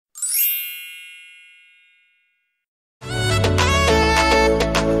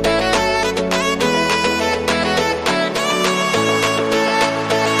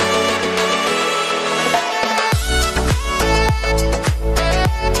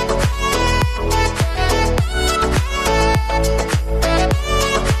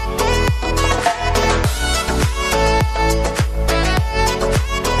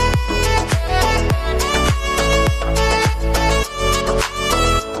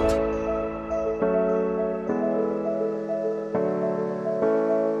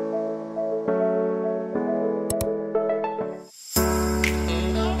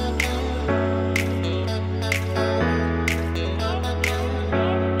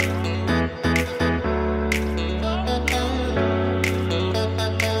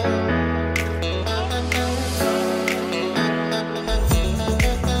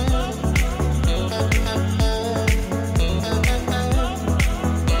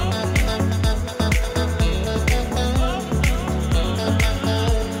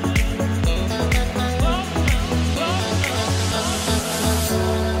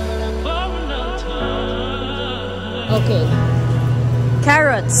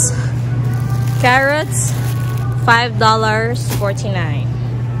Carrots. Carrots, $5.49.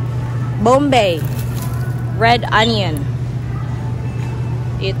 Bombay, red onion.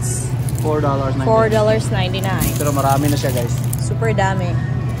 It's $4.99. Pero marami na siya, guys. Super dami.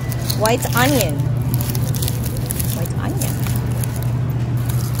 White onion. White onion.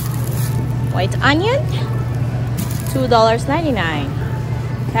 White onion, $2.99.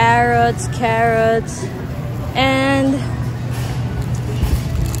 Carrots, carrots, and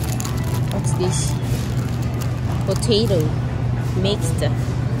what's this? Potato mixed,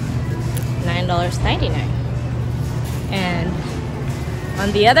 $9.99. And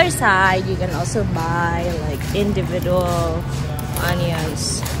on the other side, you can also buy like individual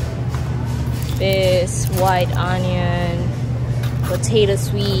onions. This white onion, potato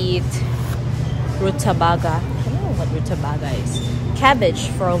sweet, rutabaga. I don't know what rutabaga is. Cabbage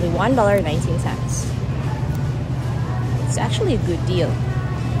for only $1.19. It's actually a good deal.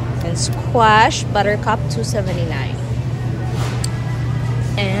 And squash, buttercup, $2.79.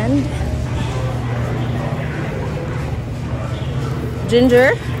 And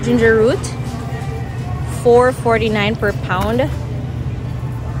ginger root, $4.49 per pound.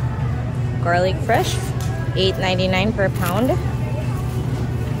 Garlic fresh, $8.99 per pound.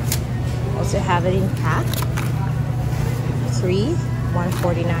 Also have it in pack. 3,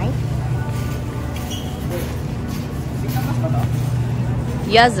 $1.49.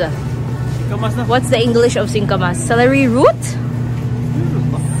 Yaza. What's the English of singkamas? Celery root?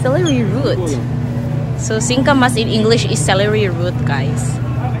 Celery root. So singkamas in English is celery root, guys.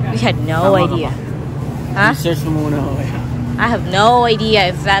 We had no idea. Huh? I have no idea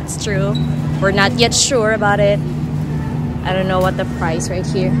if that's true. We're not yet sure about it. I don't know what the price right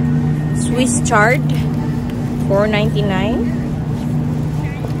here. Swiss chard, $4.99.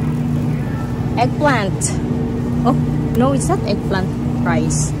 Eggplant. Oh, no, it's not eggplant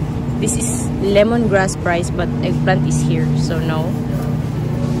price. This is lemongrass price, but eggplant is here, so no.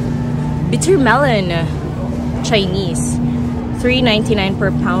 Bitter melon, Chinese, $3.99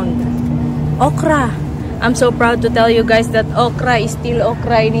 per pound. Okra. I'm so proud to tell you guys that okra is still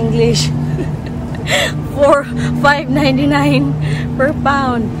okra in English. For $5.99 per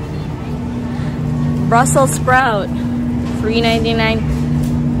pound. Brussels sprout, $3.99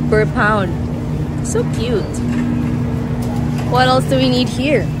 per pound. So cute. What else do we need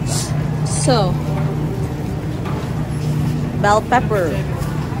here? So, bell pepper.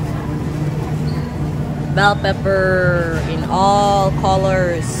 Bell pepper in all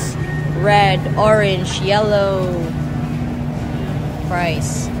colors. Red, orange, yellow.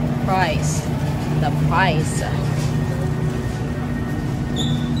 Price. The price.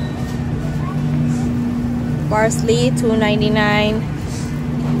 Parsley, $2.99.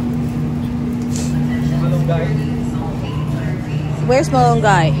 Where's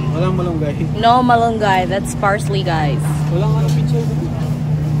malunggay? Walang malunggay. No malunggay. That's parsley, guys. Walang ano pichay?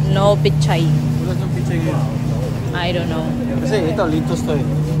 No pichay. Wala siyang pichay yun. I don't know. Kasi ito, lettuce to eh.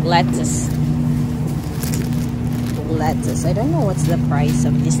 Lettuce. Lettuce. I don't know what's the price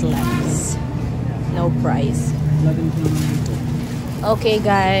of this lettuce. No price. Okay,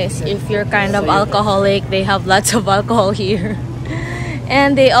 guys. If you're kind of alcoholic, they have lots of alcohol here.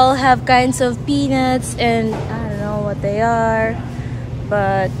 And they all have kinds of peanuts and I don't know what they are.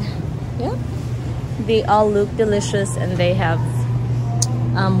 But yeah, they all look delicious, and they have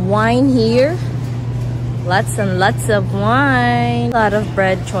wine here. Lots and lots of wine. A lot of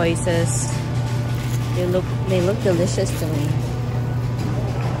bread choices. They look delicious to me.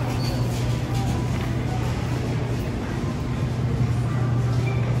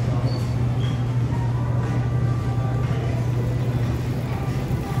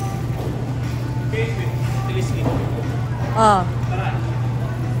 Oh.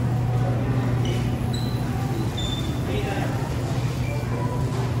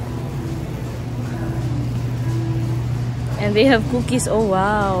 And they have cookies. Oh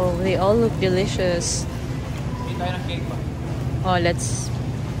wow, they all look delicious. Oh, let's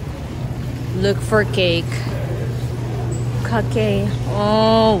look for cake. Cake.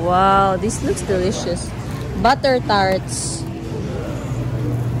 Oh wow, this looks delicious. Butter tarts.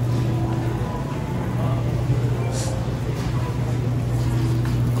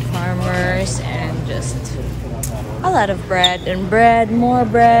 Farmers, and just a lot of bread and bread, more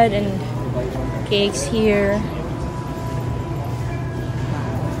bread and cakes here.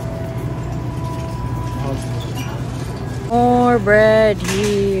 More bread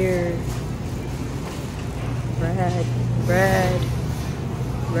here. Bread, bread,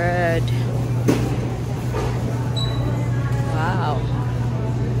 bread. Wow.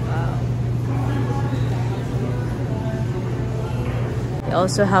 Wow. They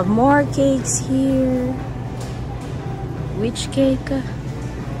also have more cakes here. Which cake?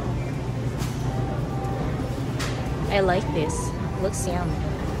 I like this. Looks yum.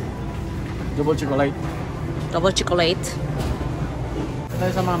 Double chocolate. Double chocolate.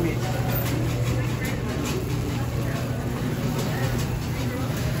 Tayo sa mami.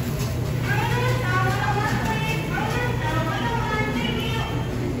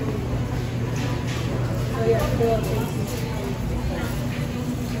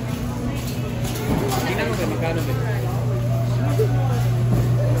 Tingnan mo ba, magkano ba?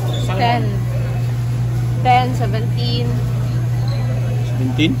 10. 10, 17.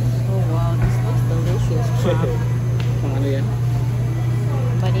 17? Oh wow, this looks delicious. Ang ano yan?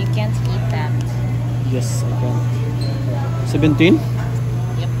 But you can't eat that. Yes, I can. 17?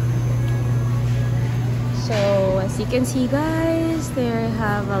 Yep. So as you can see, guys, they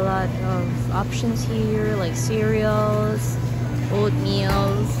have a lot of options here, like cereals,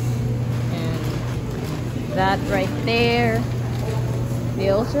 oatmeals, and that right there. They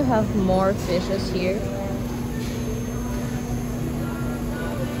also have more fishes here.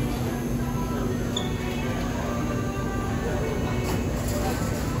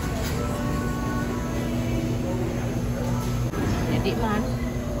 Hindi man.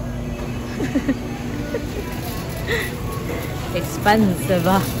 Expensive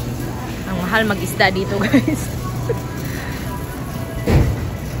ah. Ang mahal mag-isda dito, guys.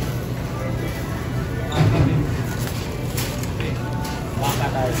 Baka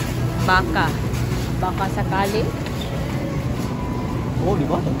tayo. Baka. Baka sakali. Oh, di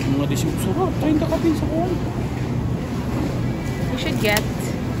ba? Mga 18 sarap. 30 ka din sa kuwan. We should get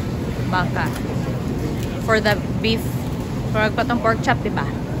baka. For the beef. For patong pork chop, diba?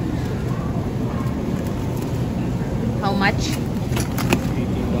 How much? $18.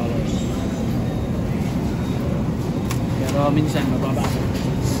 Pero minsan mababa.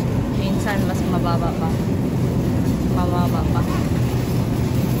 Minsan mas mababa pa. Mababa pa.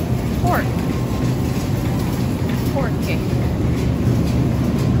 Pork. Pork eh.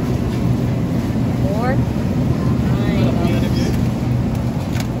 Pork. Ay,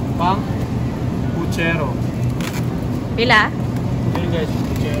 Pang puchero. pila? Ayun guys,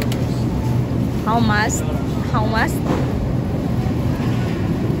 puchero guys. How much? How much?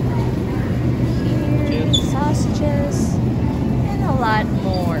 Here, sausages, and a lot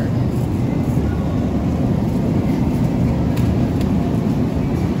more.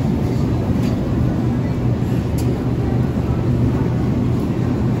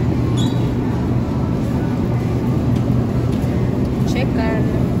 Chicken.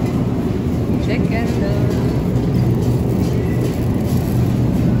 Chicken.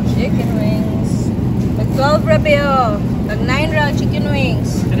 Chicken wings. Tag 12 rapio. Tag 9 ra chicken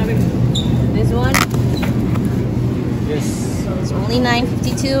wings. This one. Yes. It's only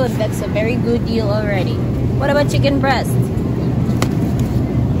 $9.52 and that's a very good deal already. What about chicken breast?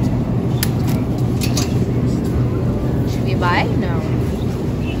 Should we buy? No.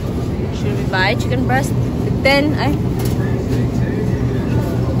 Should we buy chicken breast? Then I.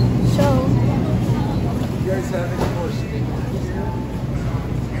 So. You guys have any more steak?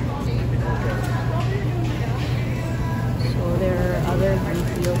 So there are other beef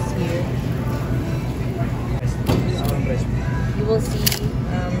deals here. You will see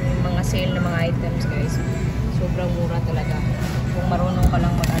mga sale na mga items, guys. Sobrang mura talaga. Kung marunong ka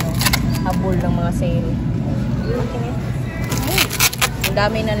lang habol ng mga sale. Ang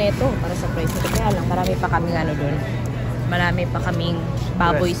dami na nito para sa price. Kaya lang, marami pa kaming doon. Marami pa kaming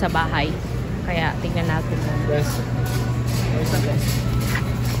baboy sa bahay. Kaya tingnan natin. Best. Where's the best?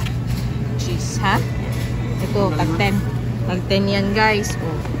 Cheese, ha? Ito, tag 10. Tag 10 yan, guys.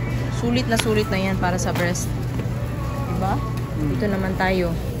 Oh, sulit na yan para sa breast. Diba? Dito naman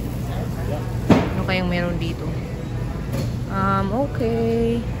tayo. Ano kayang meron dito?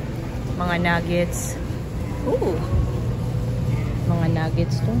 Okay. Mga nuggets. Ooh. Mga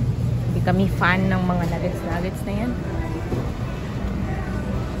nuggets to. Hindi kami fan ng mga nuggets na yan.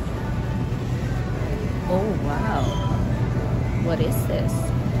 Oh, wow. What is this?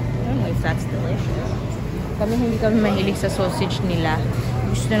 I don't know if that's delicious. Hindi kami mahilig sa sausage nila.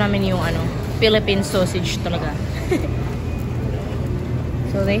 Gusto namin yung Philippine sausage talaga.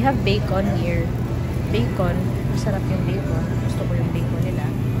 So they have bacon here. Bacon. Masarap yung bacon. Gusto ko yung bacon nila.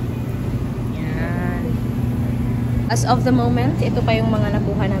 Yan. As of the moment, ito pa yung mga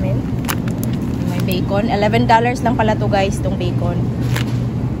nakuha namin. May bacon. $11 lang pala to, guys, tong bacon.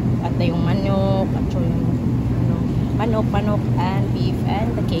 At yung manok. At yung manok, and beef,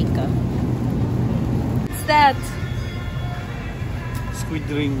 and the cake. What's that? Squid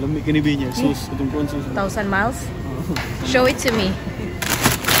ring. Lamig ka ni Binya. Sus. Itong 1,000 miles? Show it to me.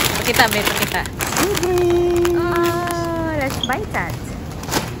 Pakita, be, pakita. Oh, let's buy that.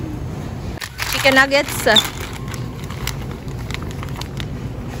 Chicken nuggets.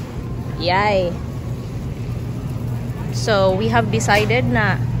 Yay. So, we have decided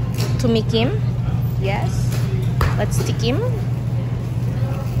na tumikim. Yes. Let's tikim.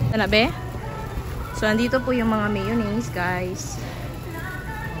 Ano, be? So, andito po yung mga mayonnaise, guys.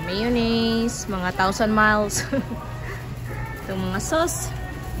 Mayonnaise, mga 1,000 miles. Itong mga sauce.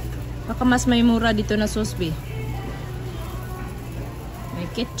 Baka mas may mura dito na sauce, be. May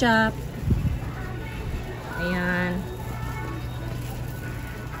ketchup. Ayan.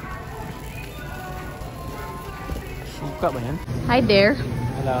 Suka ba yan? Hi there.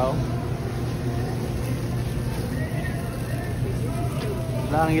 Hello.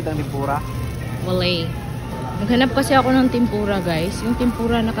 Wala kang kitang tempura? Wala. Naghanap kasi ako ng tempura, guys. Yung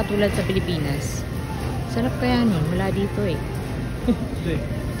tempura na katulad sa Pilipinas. Sarap kaya nun. Wala dito eh.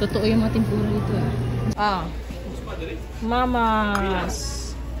 Totoo yung mga tempura dito eh. Ah.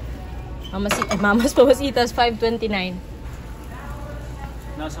 Mamas. Mamas Pamasitas, 5.29.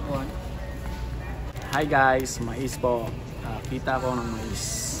 Nasa kuhan. Hi guys, mais po. Kita ko ng mais.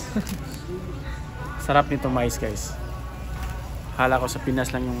 Sarap nito mais, guys. Akala ko sa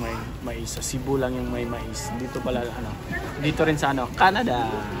Pinas lang yung may mais, sa Cebu lang yung may mais. Dito pala ano, dito rin sa ano, Canada,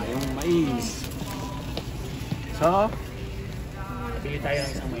 yung mais. So, bili tayo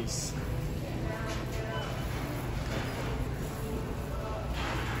ng isang mais.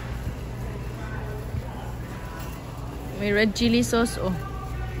 May red chili sauce, oh.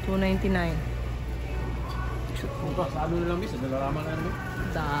 $2.99. Sa ano na lang, miss? Dalarama na lang.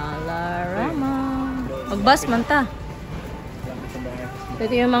 Dalarama. Magbas man ta.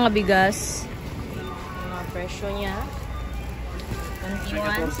 Ito yung mga bigas. Mga presyo niya.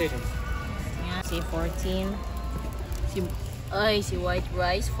 21. Yan, si 14. Si white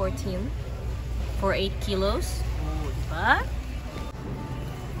rice, 14. For 8 kilos. Oh, diba?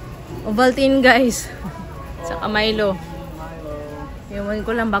 Ovaltine, guys. Saka Milo. Ewan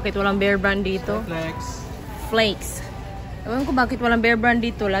ko lang bakit walang Bear Brand dito. Flakes. Ewan ko bakit walang Bear Brand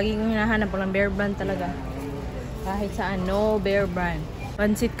dito. Lagi kong hinahanap walang Bear Brand talaga. Kahit saan, no Bear Brand.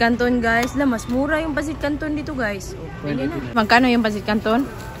 Pansit Canton, guys. Mas mura yung Pansit Canton dito, guys. Pwede na. Magkano yung Pansit Canton?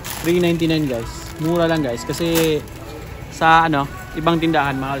 $3.99, guys. Mura lang, guys. Kasi sa ano, ibang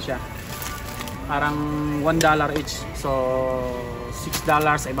tindahan, mahal siya. Parang $1 each. So,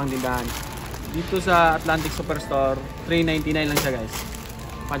 $6 sa ibang tindahan. Dito sa Atlantic Superstore, $3.99 lang siya, guys.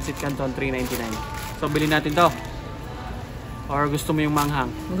 Pansit Canton, $3.99. So, bilhin natin to. Or gusto mo yung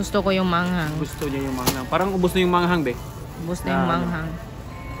manghang? Gusto ko yung manghang. Gusto niya yung manghang. Parang ubos na yung manghang, be. Ubos na yung manghang.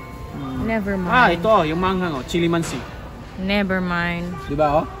 Never mind. Ah, ito, yung manghang, oh. Chili mansi. Never mind.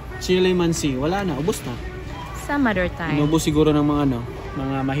 Diba, oh? Chili mansi. Wala na, ubos na. Some other time. Inubos siguro ng mga, ano,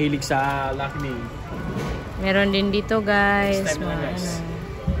 mga mahilig sa Lucky Me. Meron din dito, guys. Next time na, guys.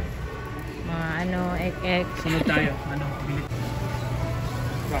 Ek. Sunod tayo. Ano? Bilit.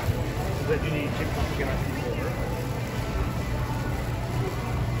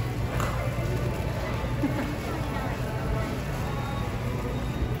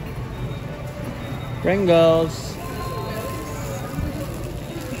 Pringles.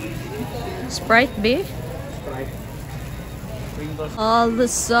 Sprite, B? Sprite. Pringles. All the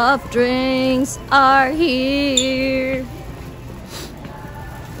soft drinks are here.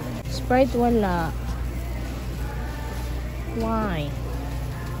 Sprite wala. Why?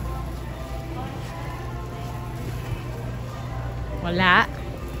 Wala.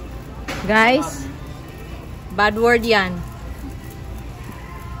 Guys, bad word yan.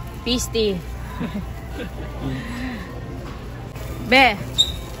 Pisty. Be.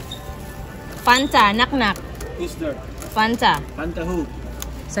 Fanta, nak-nak. Who's there? Fanta. Fanta who?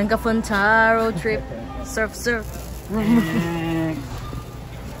 Saan ka Fanta? Road trip. Surf.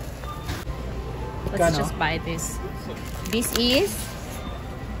 Let's just buy this. This is?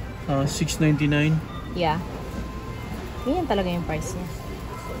 $6.99. Yeah. Ganyan talaga yung price niya.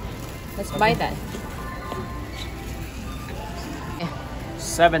 Let's buy that.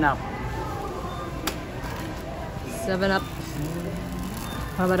 7-Up. 7-Up.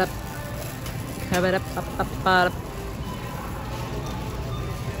 Habadap. Up.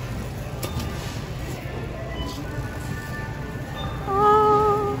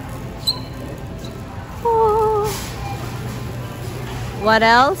 What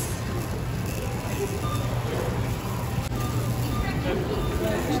else?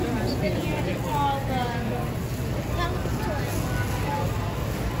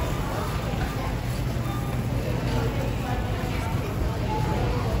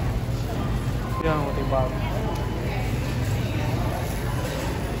 Yan, matibag.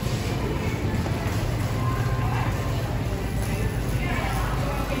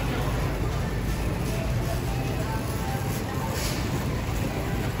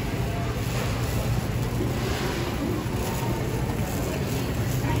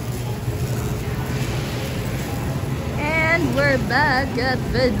 And we're back at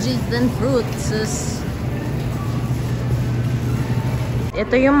Veggies and Fruits.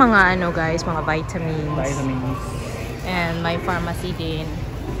 Ito yung mga ano guys, mga vitamins. Vitamins. And may pharmacy din.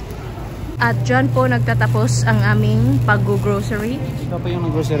 At dyan po nagtatapos ang aming pag-grocery. Ito pa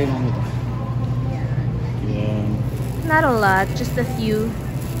yung grocery namin ito. Yeah. Not a lot, just a few.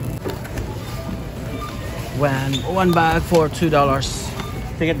 One bag for $2.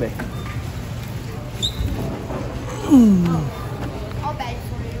 Take it back. I'll beg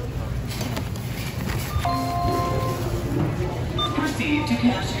for you. Proceed to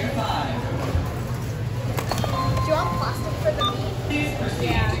cashier 5. Do you want plastic for the meat? Please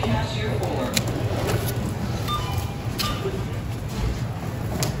proceed to cashier 4.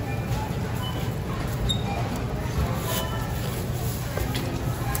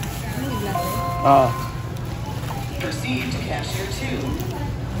 Proceed to cashier 2.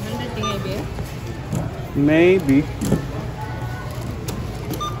 Maybe.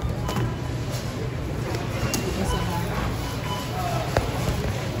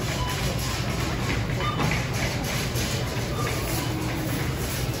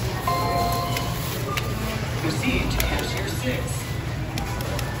 Proceed to cashier 6.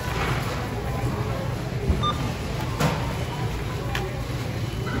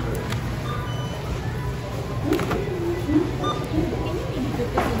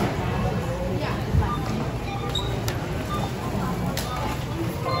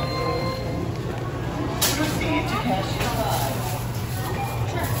 Proceed to cashier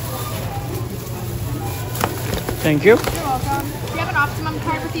 5. Thank you. You're welcome. Do you have an Optimum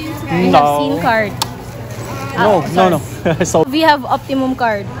card with you today? We No. have SIM card. No. So We have Optimum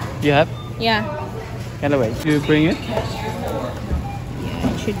card. you have? Yeah. Can I wait? You bring it? It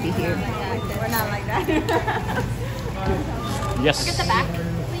should be here. We're not like that. Yes. Get the back,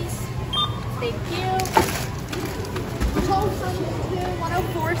 please. Thank you. Total from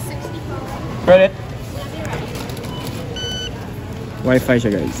 104.65. Credit. Whenever you're ready. Wi-Fi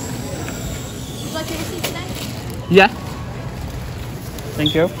siya guys. Would you like your receipt today? Yeah.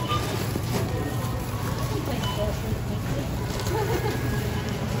 Thank you.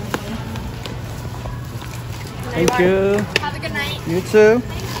 Thank you. Have a good night. You too.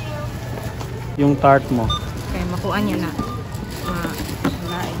 Thank you. Yung tart mo. Okay, makuha niya na.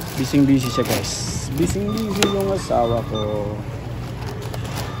 Wala eh. Busy siya guys. Busy yung asawa ko.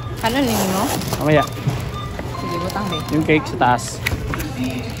 Kanon ninyo? Mamaya. Sige, butang be. Yung cake sa taas.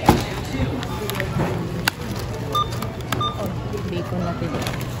 Bacon natin.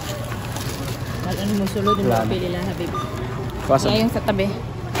 Lalan mo sulod yung Plan. mapili lang, Habib. Kwasa. Kaya yung sa tabi.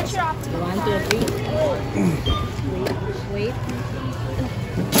 What's your Optimum? 1, 2, 3. Wait.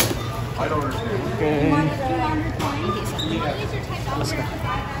 Okay. Let's go.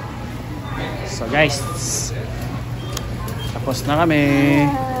 So guys, tapos na kami.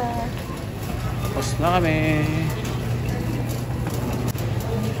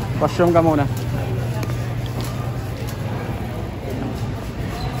 Washroom ka muna.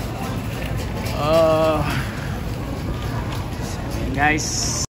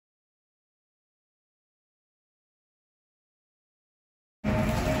 Guys.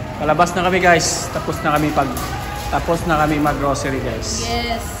 Palabas na kami guys. Tapos na kami mag-grocery guys.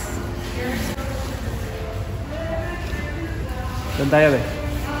 Yes. Doon tayo eh.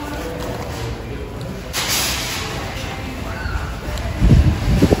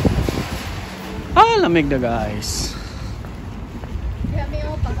 Lamig na guys. Kami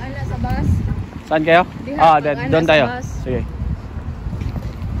pag ala sa bus. Saan kayo? Diha, Doon tayo. sa bus. Sige.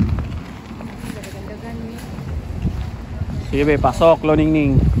 Sige be, pasok,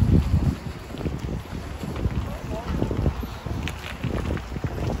 Loningning.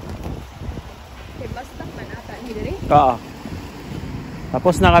 Okay, bus stop man ata ni diri. Oo.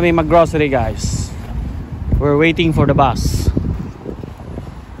 Tapos na kami mag-grocery guys. We're waiting for the bus.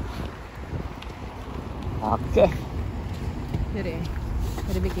 Okay. Dire.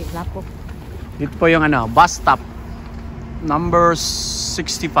 Dire bigay lapo. Dito po yung bus stop. Number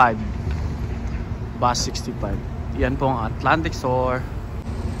 65. Bus 65. Yan po ang Atlantic Store.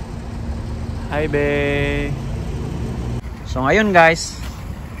 Hi be. So ngayon guys,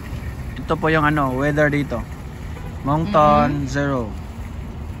 ito po yung weather dito. Moncton 0.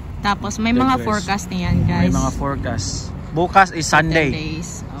 Tapos may mga Degrees. forecast niyan, guys. May mga forecast. Bukas is Sunday. 10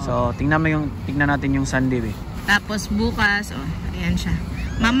 days. Oh. So tingnan natin yung Sunday be. Tapos bukas, ayan siya.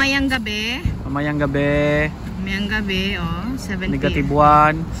 Mamayang gabi, Mamayang gabi, 7 negative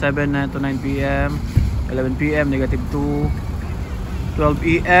p.m. 1, 7 to 9 p.m. 11 p.m. negative 2, 12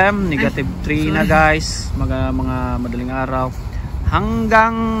 p.m. negative 3 na guys. Mga madaling araw.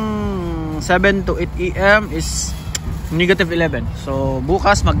 Hanggang 7 to 8 p.m. is Negative 11. So,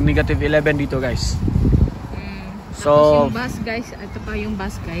 bukas mag-negative 11 dito, guys. So, tapos yung bus, guys. Ito pa yung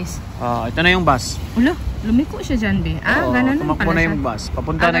bus, guys. ito na yung bus. Ulo, lumiko siya dyan, be. Ganun tumakbo pala na siya. yung bus.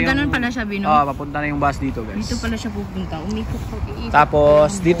 Papunta na yung... ganun pala siya, Bino. papunta na yung bus dito, guys. Dito pala siya pupunta. Umikot pa.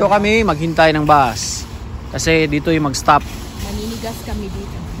 Tapos, dito kami maghintay ng bus. Kasi dito yung mag-stop. Maninigas kami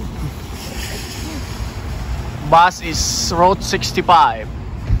dito. Bus is Route 65.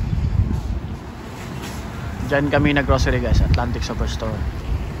 Diyan kami nag-grocery, guys. Atlantic Superstore.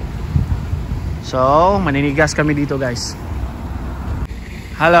 So, maninigas kami dito, guys.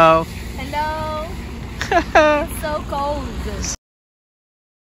 Hello. Hello. So cold.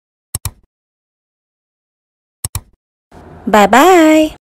 Bye-bye!